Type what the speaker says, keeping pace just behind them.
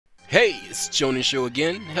Hey, it's Joninsho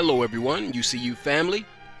again. Hello everyone, UCU family.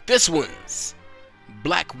 This one's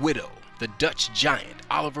Black Widow, the Dutch Giant,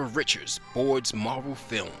 Oliver Richards boards Marvel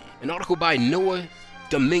film. An article by Noah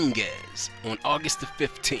Dominguez on August the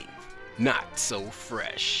 15th. Not so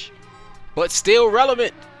fresh, but still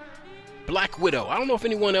relevant. Black Widow. I don't know if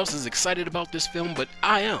anyone else is excited about this film, but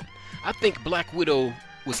I am. I think Black Widow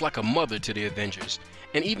was like a mother to the Avengers,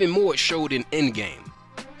 and even more it showed in Endgame.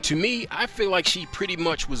 To me, I feel like she pretty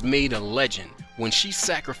much was made a legend when she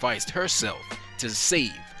sacrificed herself to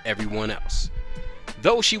save everyone else.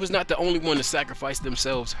 Though she was not the only one to sacrifice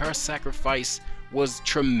themselves, her sacrifice was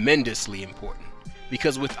tremendously important,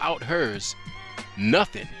 because without hers,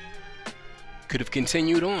 nothing could have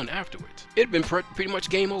continued on afterwards. It had been pretty much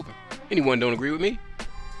game over. Anyone don't agree with me?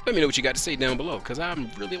 Let me know what you got to say down below, because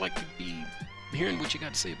I'd really like to be hearing what you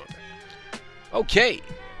got to say about that. Okay.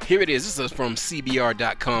 Here it is. This is from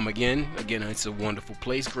CBR.com again. Again, it's a wonderful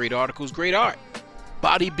place. Great articles, great art.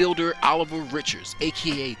 Bodybuilder Oliver Richards,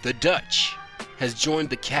 aka The Dutch, has joined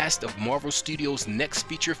the cast of Marvel Studios' next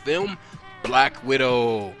feature film, Black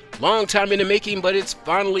Widow. Long time in the making, but it's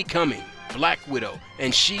finally coming. Black Widow,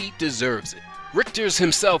 and she deserves it. Richards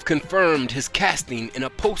himself confirmed his casting in a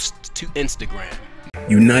post to Instagram.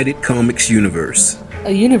 United Comics Universe.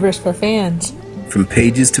 A universe for fans. From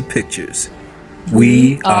pages to pictures.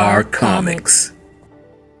 We are comics.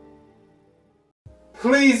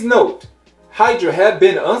 Please note, Hydra have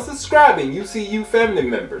been unsubscribing UCU family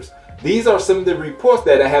members. These are some of the reports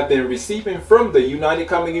that I have been receiving from the United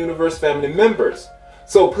Comic Universe family members.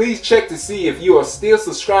 So please check to see if you are still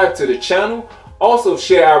subscribed to the channel. Also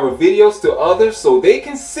share our videos to others so they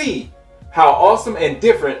can see how awesome and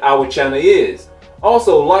different our channel is.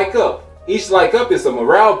 Also like up. Each like up is a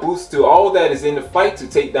morale boost to all that is in the fight to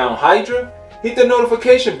take down Hydra. Hit the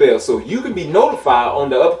notification bell so you can be notified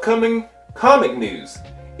on the upcoming comic news.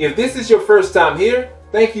 If this is your first time here,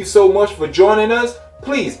 thank you so much for joining us.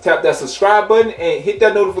 Please tap that subscribe button and hit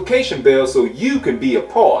that notification bell so you can be a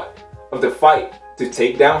part of the fight to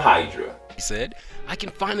take down Hydra. He said, I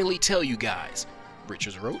can finally tell you guys,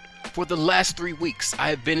 Richards wrote, for the last 3 weeks I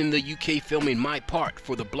have been in the UK filming my part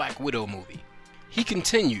for the Black Widow movie. He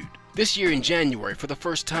continued, this year in January, for the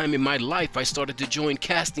first time in my life, I started to join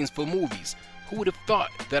castings for movies. Who would have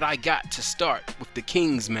thought that I got to start with The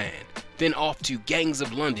King's Man, then off to Gangs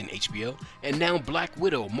of London, HBO, and now Black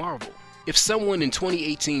Widow, Marvel. If someone in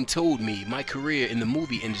 2018 told me my career in the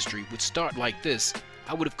movie industry would start like this,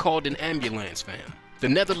 I would have called an ambulance, fam. The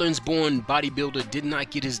Netherlands-born bodybuilder did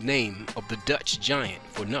not get his name of the Dutch Giant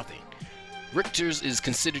for nothing. Richards is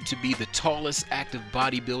considered to be the tallest active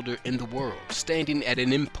bodybuilder in the world, standing at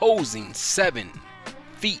an imposing 7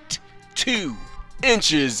 feet 2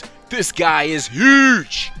 inches. This guy is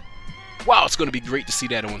huge! Wow, it's going to be great to see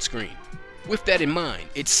that on screen. With that in mind,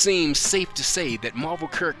 it seems safe to say that Marvel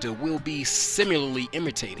character will be similarly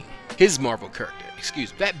imitating his Marvel character.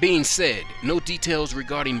 That being said, no details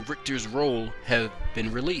regarding Richter's role have been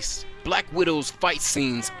released. Black Widow's fight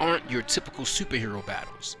scenes aren't your typical superhero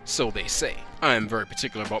battles, so they say. I am very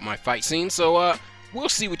particular about my fight scenes, so we'll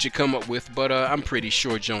see what you come up with, but I'm pretty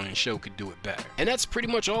sure Joninsho could do it better. And that's pretty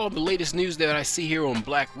much all the latest news that I see here on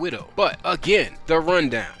Black Widow. But again, the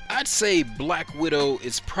rundown. I'd say Black Widow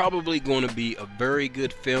is probably going to be a very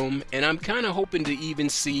good film, and I'm kind of hoping to even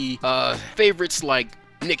see favorites like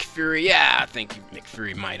Nick Fury. Yeah, I think Nick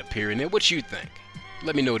Fury might appear in there. What you think?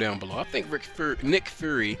 Let me know down below. I think Nick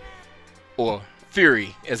Fury, or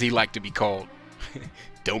Fury as he liked to be called.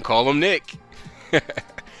 Don't call him Nick.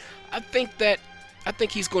 I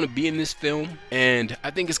think he's going to be in this film, and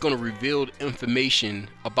I think it's going to reveal information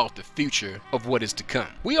about the future of what is to come.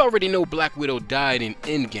 We already know Black Widow died in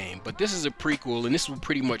Endgame, but this is a prequel, and this will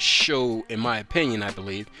pretty much show, in my opinion, I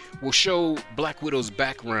believe, will show Black Widow's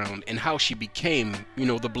background and how she became, you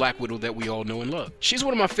know, the Black Widow that we all know and love. She's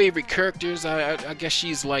one of my favorite characters. I guess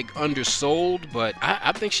she's like undersold, but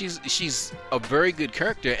I think she's a very good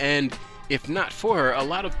character, and if not for her, a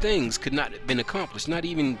lot of things could not have been accomplished, not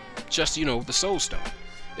even just, you know, the Soul Stone.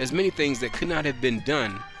 There's many things that could not have been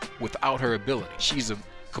done without her ability. She's a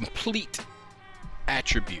complete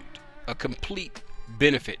attribute, a complete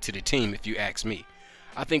benefit to the team, if you ask me.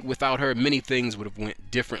 I think without her, many things would have went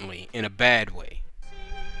differently in a bad way.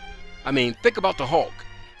 I mean, think about the Hulk.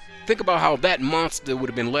 Think about how that monster would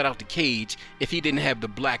have been let out the cage if he didn't have the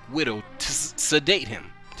Black Widow to sedate him,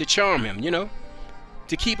 to charm him, you know?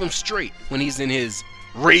 To keep him straight when he's in his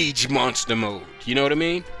rage monster mode, you know what I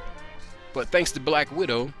mean? But thanks to Black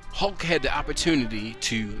Widow, Hulk had the opportunity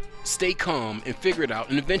to stay calm and figure it out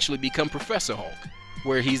and eventually become Professor Hulk,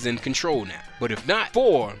 where he's in control now. But if not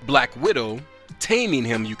for Black Widow, taming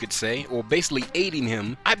him, you could say, or basically aiding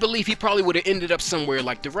him, I believe he probably would have ended up somewhere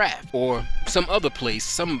like the Raft or some other place,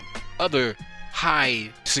 some other high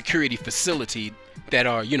security facility that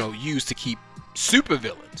are, you know, used to keep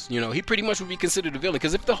supervillains. You know, he pretty much would be considered a villain,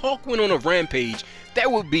 because if the Hulk went on a rampage, there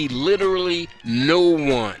would be literally no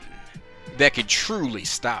one that could truly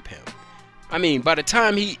stop him. I mean, by the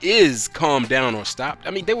time he is calmed down or stopped,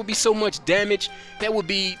 I mean, there would be so much damage, there would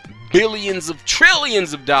be billions of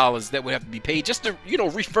trillions of dollars that would have to be paid just to, you know,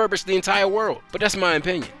 refurbish the entire world. But that's my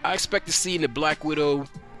opinion. I expect to see in the Black Widow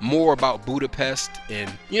more about Budapest,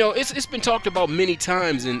 and you know, it's been talked about many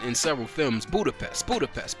times in several films. Budapest,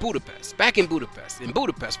 back in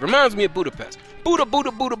Budapest, reminds me of Budapest.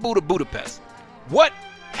 Budapest. What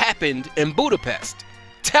happened in Budapest?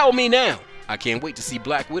 Tell me now. I can't wait to see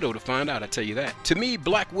Black Widow to find out, I tell you that. To me,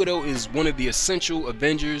 Black Widow is one of the essential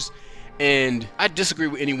Avengers, and I disagree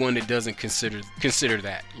with anyone that doesn't consider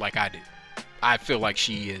that like I do. I feel like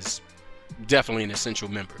she is definitely an essential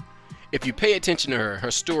member. If you pay attention to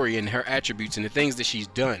her story and her attributes and the things that she's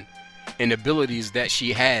done and abilities that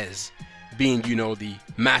she has, being, you know, the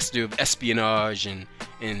master of espionage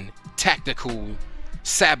and tactical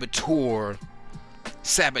sabotage,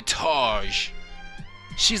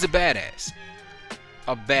 she's a badass.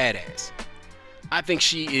 A badass. I think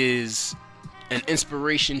she is an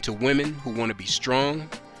inspiration to women who want to be strong,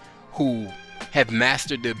 who have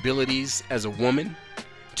mastered the abilities as a woman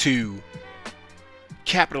to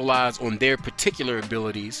capitalize on their particular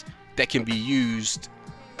abilities that can be used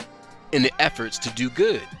in the efforts to do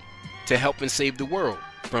good, to help and save the world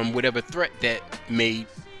from whatever threat that may,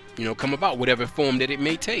 you know, come about, whatever form that it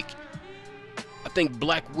may take. I think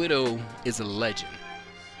Black Widow is a legend,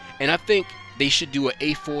 and I think they should do an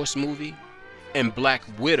A-Force movie and Black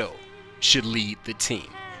Widow should lead the team,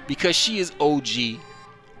 because she is OG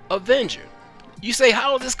Avenger. You say,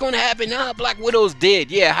 how is this going to happen? Nah, Black Widow's dead.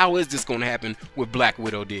 Yeah, how is this going to happen with Black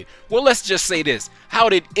Widow dead? Well, let's just say this. How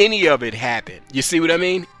did any of it happen? You see what I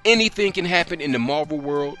mean? Anything can happen in the Marvel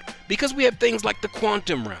world because we have things like the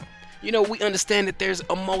quantum realm. You know, we understand that there's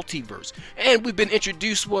a multiverse. And we've been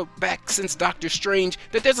introduced, well, back since Doctor Strange,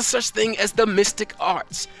 that there's a such thing as the mystic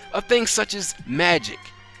arts, of things such as magic.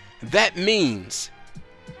 That means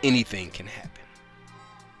anything can happen.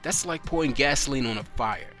 That's like pouring gasoline on a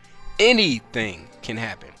fire. Anything can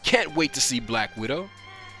happen. Can't wait to see Black Widow.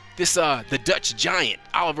 This the Dutch giant,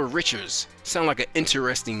 Oliver Richards, sound like an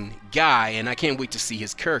interesting guy, and I can't wait to see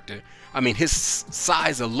his character. I mean, his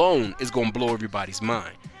size alone is gonna blow everybody's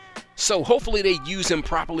mind. So hopefully they use him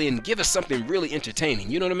properly and give us something really entertaining.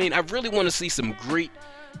 You know what I mean? I really want to see some great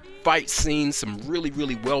fight scenes, some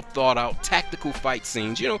really well thought out tactical fight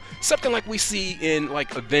scenes. You know, something like we see in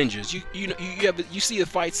like Avengers. You see a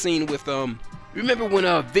fight scene with remember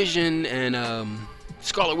when Vision and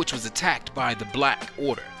Scarlet Witch was attacked by the Black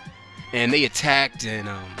Order, and they attacked, and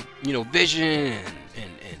you know, Vision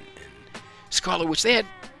and Scarlet Witch, they had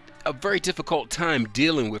a very difficult time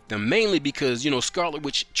dealing with them, mainly because, you know, Scarlet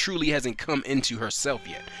Witch truly hasn't come into herself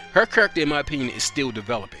yet. Her character, in my opinion, is still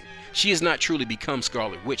developing. She has not truly become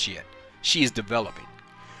Scarlet Witch yet. She is developing.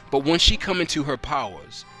 But once she come into her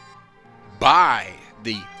powers by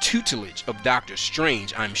the tutelage of Doctor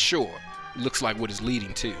Strange, I'm sure, looks like what is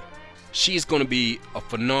leading to, she's going to be a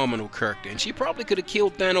phenomenal character, and she probably could have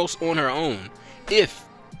killed Thanos on her own if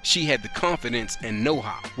she had the confidence and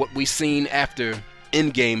know-how. What we've seen after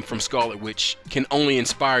Endgame from Scarlet Witch can only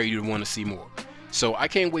inspire you to want to see more. So I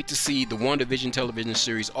can't wait to see the WandaVision television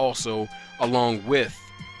series also, along with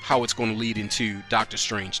how it's going to lead into Doctor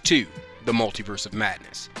Strange 2, the Multiverse of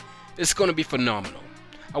Madness. It's going to be phenomenal.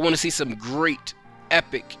 I want to see some great,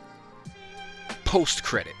 epic post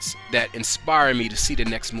credits that inspire me to see the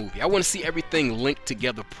next movie. I want to see everything linked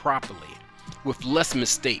together properly, with less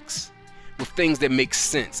mistakes, with things that make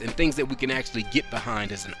sense and things that we can actually get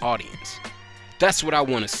behind as an audience. That's what I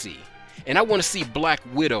want to see. And I want to see Black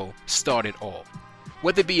Widow start it all.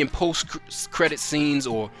 Whether it be in post-credit scenes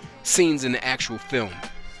or scenes in the actual film,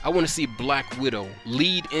 I want to see Black Widow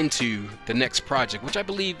lead into the next project, which I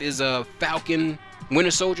believe is Falcon, Winter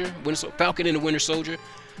Soldier, Falcon and the Winter Soldier.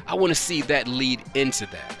 I want to see that lead into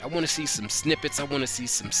that. I want to see some snippets. I want to see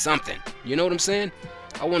some something. You know what I'm saying?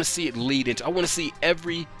 I want to see it lead into. I want to see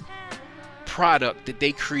every product that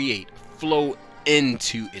they create flow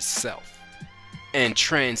into itself and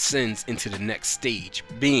transcends into the next stage,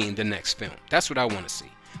 being the next film. That's what I want to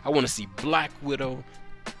see. I want to see Black Widow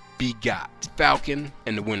begot Falcon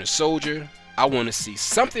and the Winter Soldier. I want to see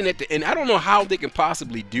something at the end. I don't know how they can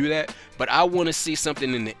possibly do that, but I want to see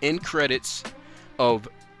something in the end credits of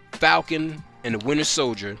Falcon and the Winter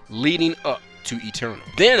Soldier leading up to Eternal.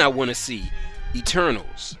 Then I want to see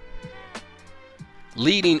Eternals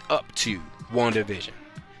leading up to WandaVision.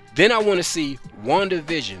 Then I want to see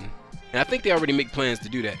WandaVision, and I think they already make plans to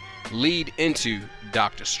do that, lead into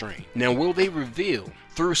Doctor Strange. Now, will they reveal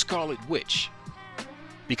through Scarlet Witch,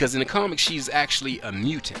 because in the comics she's actually a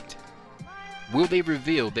mutant, will they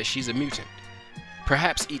reveal that she's a mutant?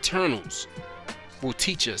 Perhaps Eternals will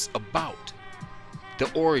teach us about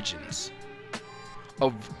the origins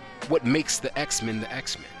of what makes the X-Men the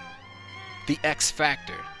X-Men, the X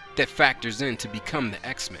factor that factors in to become the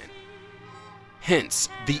X-Men. Hence,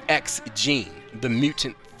 the X gene, the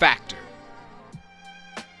mutant factor.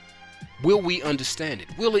 Will we understand it?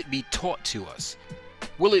 Will it be taught to us?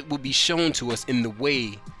 Will it be shown to us in the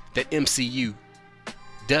way that MCU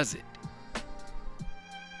does it?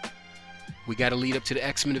 We got to lead up to the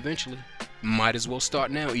X-Men eventually. Might as well start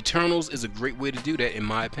now. Eternals is a great way to do that, in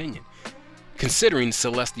my opinion, considering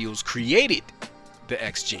Celestials created the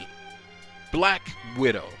X gene. Black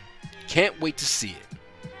Widow. Can't wait to see it.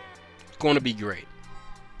 It's going to be great.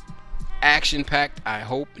 Action-packed, I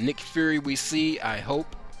hope. Nick Fury we see, I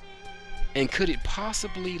hope. And could it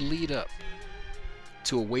possibly lead up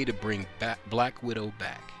to a way to bring Black Widow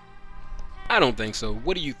back? I don't think so.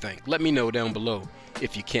 What do you think? Let me know down below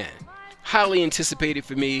if you can. Highly anticipated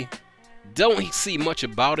for me. Don't see much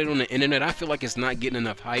about it on the internet. I feel like it's not getting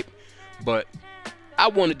enough hype. But I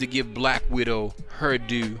wanted to give Black Widow her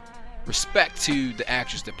due. Respect to the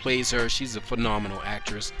actress that plays her. She's a phenomenal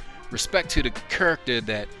actress. Respect to the character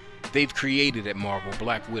that they've created at Marvel,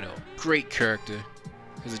 Black Widow. Great character.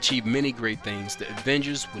 Has achieved many great things. The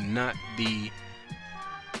Avengers would not be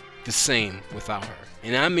the same without her.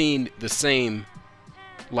 And I mean the same,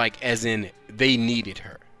 like as in they needed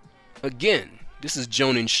her. Again, this is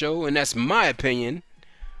Joninsho, and that's my opinion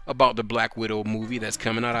about the Black Widow movie that's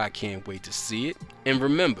coming out. I can't wait to see it. And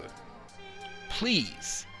remember,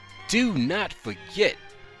 please do not forget,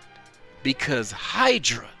 because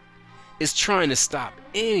Hydra is trying to stop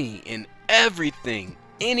any and everything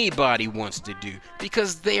anybody wants to do,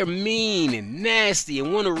 because they're mean and nasty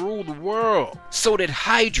and want to rule the world. So that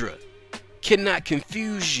Hydra cannot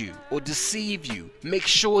confuse you or deceive you, make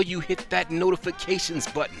sure you hit that notifications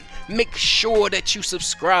button. Make sure that you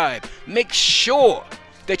subscribe. Make sure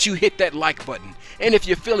that you hit that like button. And if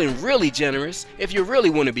you're feeling really generous, if you really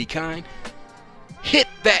want to be kind, hit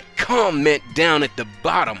that comment down at the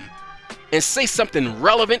bottom and say something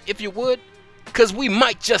relevant if you would, because we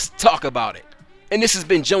might just talk about it. And this has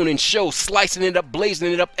been Joninsho, slicing it up,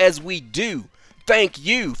 blazing it up as we do. Thank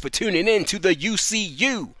you for tuning in to the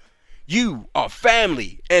UCU. You are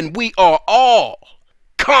family, and we are all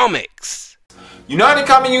comics. United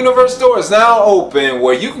Comic Universe store is now open,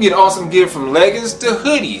 where you can get awesome gear from leggings to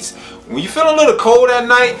hoodies. When you feel a little cold at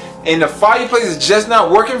night and the fireplace is just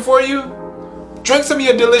not working for you, drink some of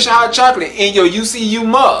your delicious hot chocolate in your UCU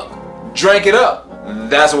mug. Drink it up.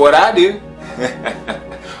 That's what I do.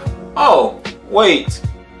 Oh, wait.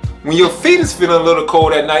 When your feet is feeling a little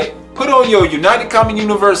cold at night, put on your United Comic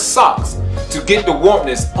Universe socks to get the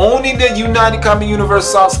warmness only the United Comic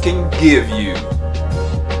Universe socks can give you.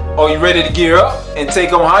 Are you ready to gear up and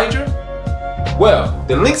take on Hydra? Well,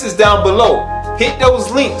 the links is down below. Hit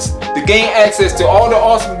those links to gain access to all the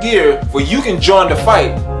awesome gear where you can join the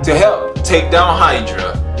fight to help take down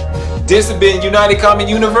Hydra. This has been United Comic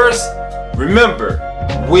Universe. Remember,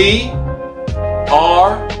 we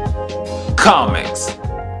are comics.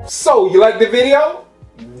 So, you like the video?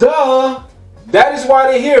 Duh! That is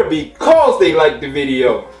why they're here, because they like the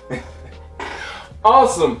video.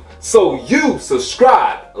 Awesome. So you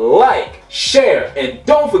subscribe, like, share, and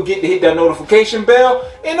don't forget to hit that notification bell,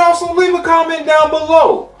 and also leave a comment down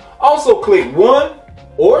below. Also click 1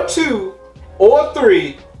 or 2 or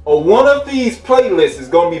 3 or one of these playlists is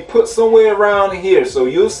going to be put somewhere around here, so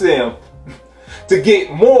you'll see them to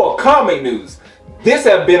get more comic news. This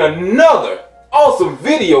has been another awesome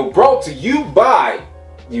video brought to you by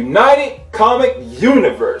United Comic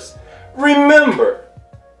Universe. Remember,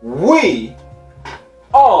 we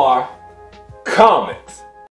are comics.